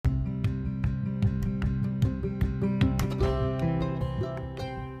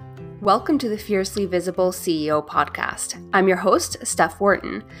Welcome to the Fiercely Visible CEO podcast. I'm your host, Steph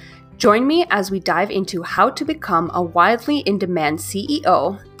Wharton. Join me as we dive into how to become a wildly in-demand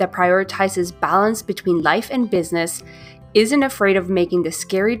CEO that prioritizes balance between life and business, isn't afraid of making the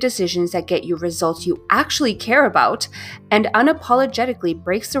scary decisions that get you results you actually care about, and unapologetically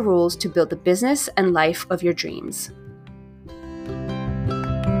breaks the rules to build the business and life of your dreams.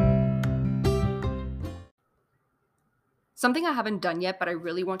 Something I haven't done yet, but I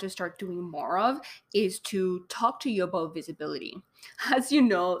really want to start doing more of, is to talk to you about visibility. As you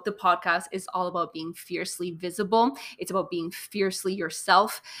know, the podcast is all about being fiercely visible. It's about being fiercely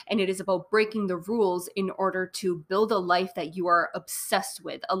yourself, and it is about breaking the rules in order to build a life that you are obsessed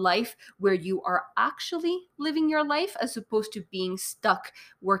with, a life where you are actually living your life as opposed to being stuck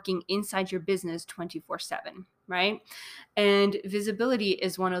working inside your business 24/7. Right? And visibility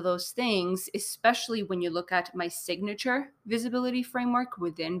is one of those things, especially when you look at my signature visibility framework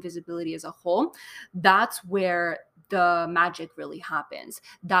within visibility as a whole. That's where the magic really happens.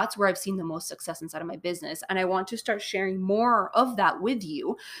 That's where I've seen the most success inside of my business. And I want to start sharing more of that with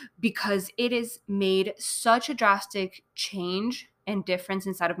you because it has made such a drastic change and difference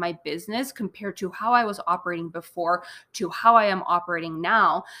inside of my business compared to how I was operating before to how I am operating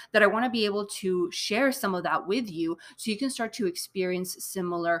now, that I want to be able to share some of that with you so you can start to experience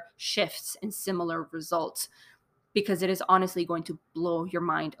similar shifts and similar results, because it is honestly going to blow your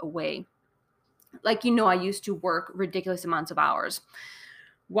mind away. Like, I used to work ridiculous amounts of hours.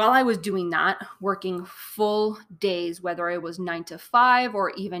 While I was doing that, working full days, whether it was 9 to 5 or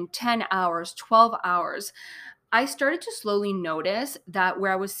even 10 hours, 12 hours, I started to slowly notice that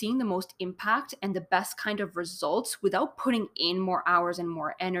where I was seeing the most impact and the best kind of results without putting in more hours and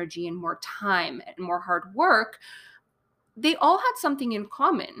more energy and more time and more hard work, they all had something in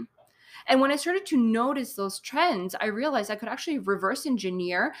common. And when I started to notice those trends, I realized I could actually reverse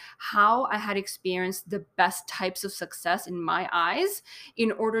engineer how I had experienced the best types of success in my eyes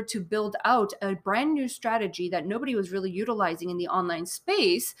in order to build out a brand new strategy that nobody was really utilizing in the online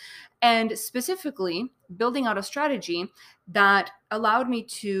space. And specifically, building out a strategy that allowed me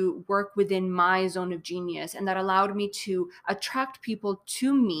to work within my zone of genius and that allowed me to attract people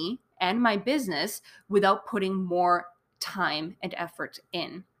to me and my business without putting more time and effort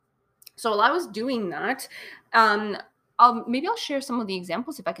in. So while I was doing that, I'll share some of the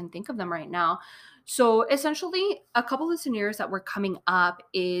examples if I can think of them right now. So essentially, a couple of scenarios that were coming up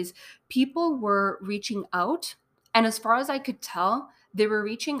is people were reaching out, and as far as I could tell, they were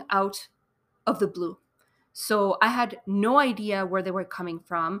reaching out of the blue. So I had no idea where they were coming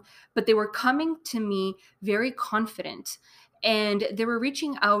from, but they were coming to me very confident. And they were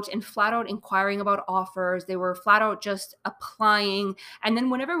reaching out and flat out inquiring about offers. They were flat out just applying. And then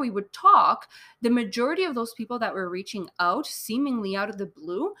whenever we would talk, the majority of those people that were reaching out, seemingly out of the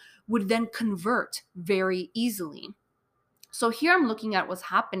blue, would then convert very easily. So here I'm looking at what's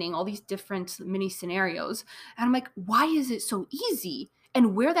happening, all these different mini scenarios. And I'm like, why is it so easy?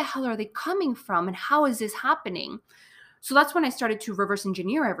 And where the hell are they coming from? And how is this happening? So that's when I started to reverse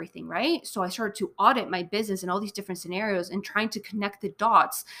engineer everything, right? So I started to audit my business in all these different scenarios and trying to connect the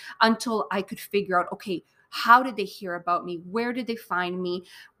dots until I could figure out, okay, how did they hear about me? Where did they find me?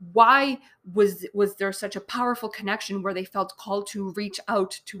 Why was there such a powerful connection where they felt called to reach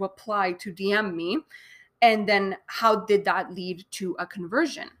out, to apply, to DM me? And then how did that lead to a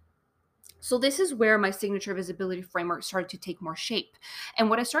conversion? So this is where my signature visibility framework started to take more shape. And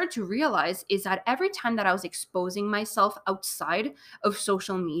what I started to realize is that every time that I was exposing myself outside of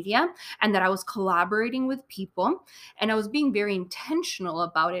social media and that I was collaborating with people and I was being very intentional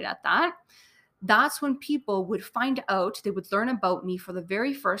about it at that, that's when people would find out, they would learn about me for the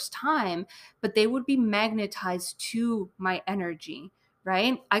very first time, but they would be magnetized to my energy,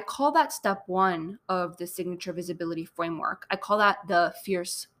 right? I call that step one of the signature visibility framework. I call that the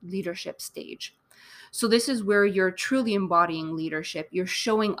fierce leadership stage. So this is where you're truly embodying leadership. You're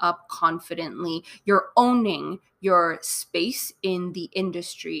showing up confidently. You're owning your space in the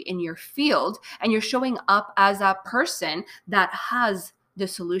industry, in your field, and you're showing up as that person that has the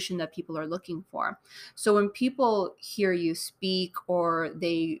solution that people are looking for. So when people hear you speak or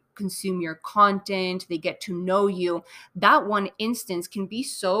they consume your content, they get to know you, that one instance can be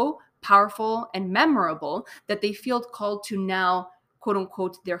so powerful and memorable that they feel called to now, quote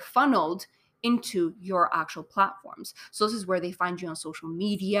unquote, they're funneled into your actual platforms. So this is where they find you on social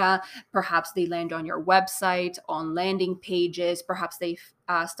media. Perhaps they land on your website, on landing pages. Perhaps they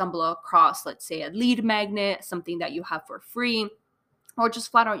stumble across, let's say, a lead magnet, something that you have for free. or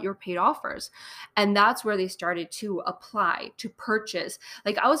just flat out your paid offers. And that's where they started to apply, to purchase.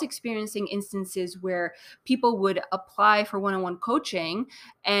 Like I was experiencing instances where people would apply for one-on-one coaching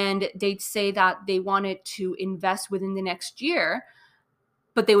and they'd say that they wanted to invest within the next year,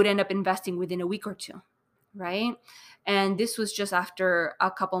 but they would end up investing within a week or two, right? And this was just after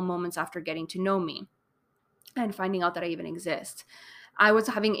a couple moments after getting to know me and finding out that I even exist. I was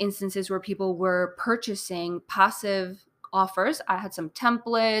having instances where people were purchasing passive offers. I had some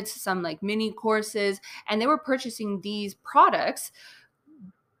templates, some like mini courses, and they were purchasing these products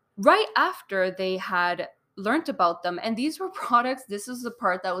right after they had learned about them. And these were products, this is the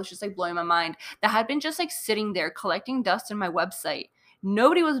part that was just like blowing my mind, that had been just like sitting there collecting dust in my website.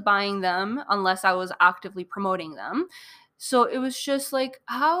 Nobody was buying them unless I was actively promoting them. So it was just like,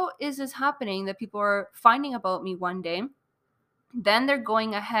 how is this happening that people are finding about me one day? Then they're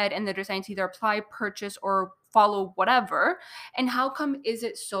going ahead and they're deciding to either apply, purchase, or follow whatever. And how come is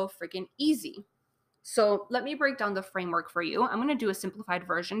it so freaking easy? So let me break down the framework for you. I'm going to do a simplified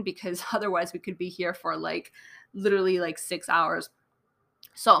version because otherwise we could be here for like literally like 6 hours.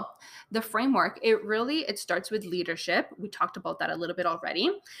 So the framework, it starts with leadership. We talked about that a little bit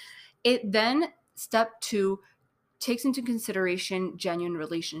already. It then, step 2, takes into consideration genuine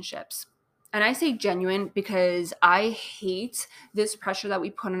relationships. And I say genuine because I hate this pressure that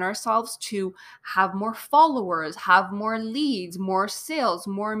we put on ourselves to have more followers, have more leads, more sales,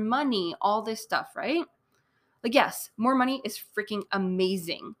 more money, all this stuff, right? Like, yes, more money is freaking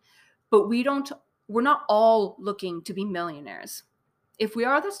amazing, but we're not all looking to be millionaires. If we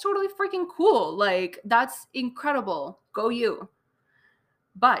are, that's totally freaking cool. Like, that's incredible. Go you.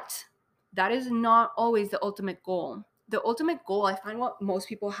 But that is not always the ultimate goal. The ultimate goal, I find what most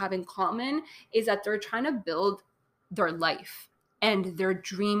people have in common is that they're trying to build their life and their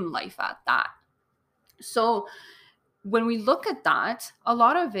dream life at that. So when we look at that, a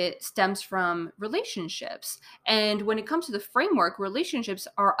lot of it stems from relationships. And when it comes to the framework, relationships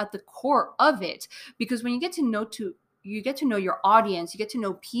are at the core of it, because when you get to know your audience, you get to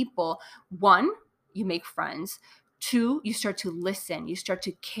know people. One, you make friends. Two, you start to listen, you start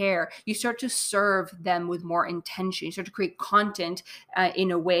to care, you start to serve them with more intention, you start to create content in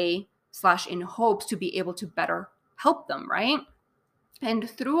a way slash in hopes to be able to better help them, right? And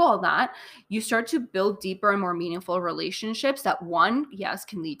through all that, you start to build deeper and more meaningful relationships that, one, yes,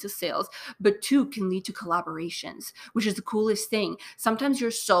 can lead to sales, but two, can lead to collaborations, which is the coolest thing. Sometimes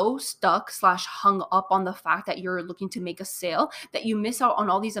you're so stuck slash hung up on the fact that you're looking to make a sale that you miss out on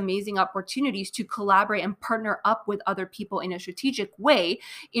all these amazing opportunities to collaborate and partner up with other people in a strategic way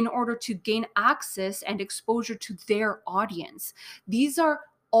in order to gain access and exposure to their audience. These are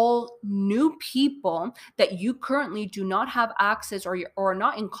all new people that you currently do not have access or are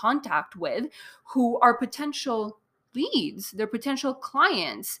not in contact with, who are potential leads, they're potential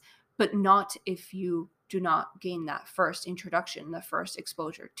clients, but not if you do not gain that first introduction, the first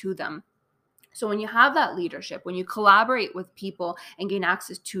exposure to them. So when you have that leadership, when you collaborate with people and gain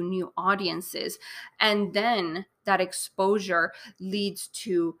access to new audiences, and then that exposure leads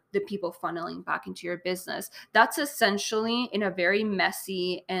to the people funneling back into your business, that's essentially, in a very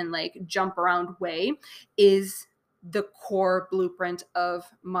messy and like jump around way, is the core blueprint of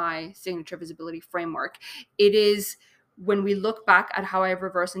my signature visibility framework. It is, when we look back at how I've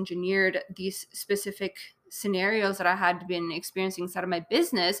reverse engineered these specific scenarios that I had been experiencing inside of my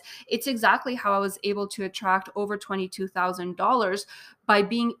business, it's exactly how I was able to attract over $22,000 by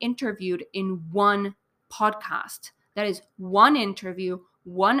being interviewed in one podcast. That is one interview,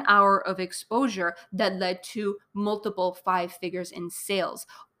 1 hour of exposure that led to multiple 5 figures in sales,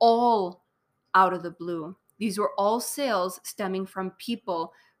 all out of the blue. These were all sales stemming from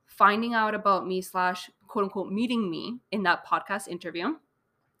people finding out about me slash quote unquote meeting me in that podcast interview,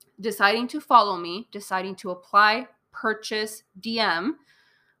 deciding to follow me, deciding to apply, purchase, DM,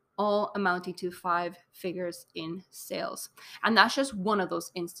 all amounting to 5 figures in sales. And that's just one of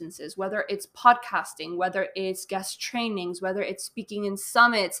those instances, whether it's podcasting, whether it's guest trainings, whether it's speaking in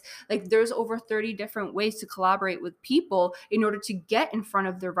summits. Like, there's over 30 different ways to collaborate with people in order to get in front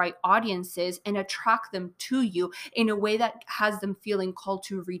of the right audiences and attract them to you in a way that has them feeling called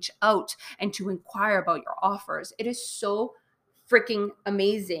to reach out and to inquire about your offers. It is so freaking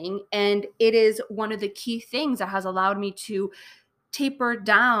amazing. And it is one of the key things that has allowed me to taper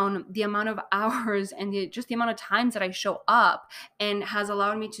down the amount of hours and just the amount of times that I show up, and has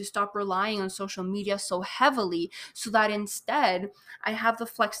allowed me to stop relying on social media so heavily, so that instead I have the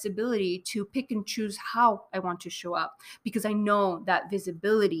flexibility to pick and choose how I want to show up, because I know that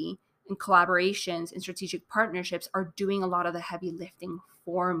visibility and collaborations and strategic partnerships are doing a lot of the heavy lifting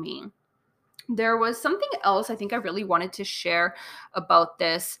for me. There was something else I think I really wanted to share about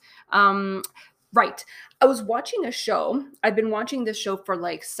this. Right. I was watching a show. I've been watching this show for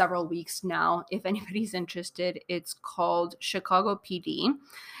like several weeks now. If anybody's interested, it's called Chicago PD,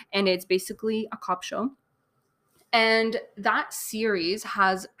 and it's basically a cop show. And that series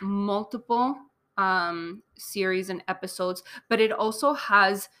has multiple series and episodes, but it also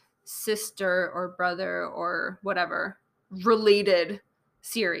has sister or brother or whatever related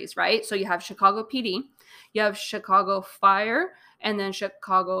series, right? So you have Chicago PD, you have Chicago Fire, and then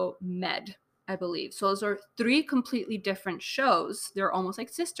Chicago Med, I believe. So those are three completely different shows. They're almost like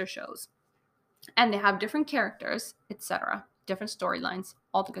sister shows. And they have different characters, etc., different storylines,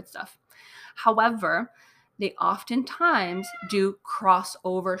 all the good stuff. However, they oftentimes do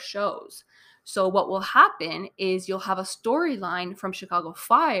crossover shows. So what will happen is you'll have a storyline from Chicago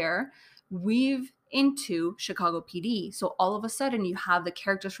Fire weave into Chicago PD. So all of a sudden you have the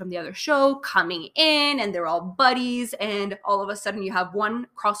characters from the other show coming in and they're all buddies, and all of a sudden you have one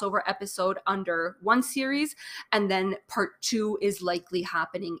crossover episode under one series, and then part 2 is likely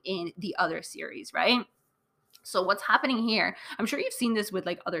happening in the other series, right? So what's happening here, I'm sure you've seen this with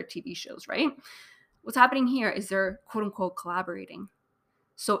like other TV shows, right? What's happening here is they're quote unquote collaborating.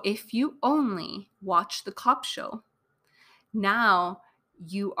 So if you only watch the cop show, now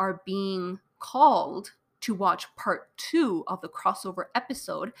you are being called to watch part 2 of the crossover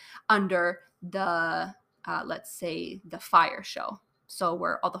episode under the, let's say, the fire show. So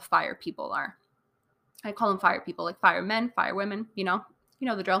where all the fire people are. I call them fire people, like firemen, firewomen, you know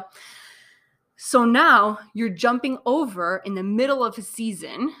the drill. So now you're jumping over in the middle of a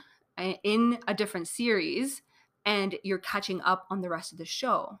season in a different series, and you're catching up on the rest of the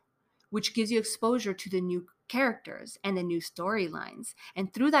show, which gives you exposure to the new characters and the new storylines.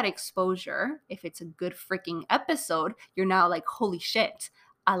 And through that exposure, if it's a good freaking episode, you're now like, holy shit,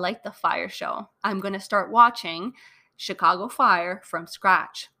 I like the Fire show. I'm going to start watching Chicago Fire from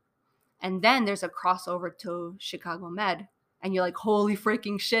scratch. And then there's a crossover to Chicago Med. And you're like, holy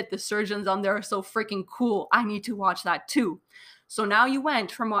freaking shit, the surgeons on there are so freaking cool. I need to watch that too. So now you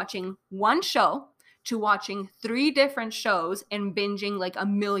went from watching one show to watching 3 different shows and binging like a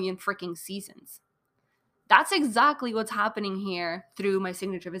million freaking seasons. That's exactly what's happening here through my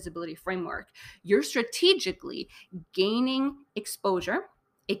signature visibility framework. You're strategically gaining exposure,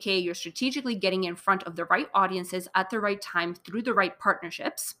 aka you're strategically getting in front of the right audiences at the right time through the right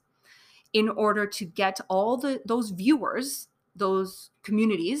partnerships in order to get all those viewers, those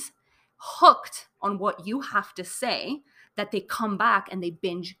communities, hooked on what you have to say, that they come back and they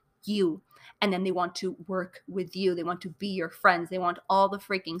binge you. And then they want to work with you. They want to be your friends. They want all the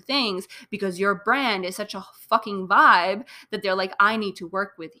freaking things because your brand is such a fucking vibe that they're like, I need to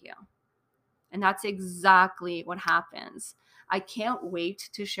work with you. And that's exactly what happens. I can't wait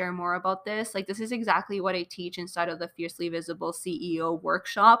to share more about this. Like, this is exactly what I teach inside of the Fiercely Visible CEO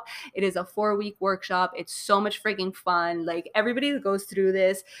workshop. It is a 4-week workshop. It's so much freaking fun. Like, everybody that goes through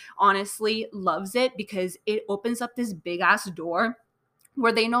this honestly loves it because it opens up this big ass door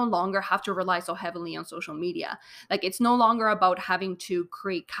where they no longer have to rely so heavily on social media. Like, it's no longer about having to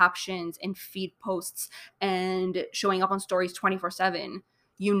create captions and feed posts and showing up on stories 24/7.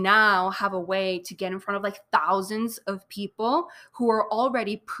 You now have a way to get in front of like thousands of people who are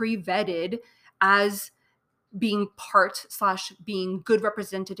already pre-vetted as being being good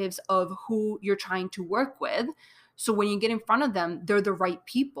representatives of who you're trying to work with. So when you get in front of them, they're the right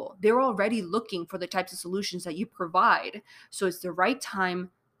people. They're already looking for the types of solutions that you provide. So it's the right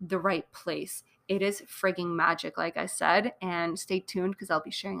time, the right place. It is frigging magic, like I said, and stay tuned because I'll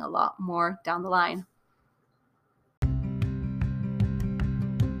be sharing a lot more down the line.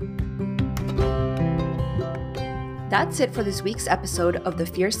 That's it for this week's episode of the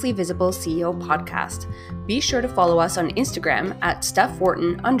Fiercely Visible CEO podcast. Be sure to follow us on Instagram at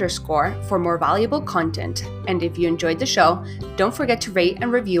 @StephWharton_ for more valuable content. And if you enjoyed the show, don't forget to rate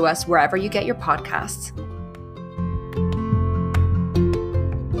and review us wherever you get your podcasts.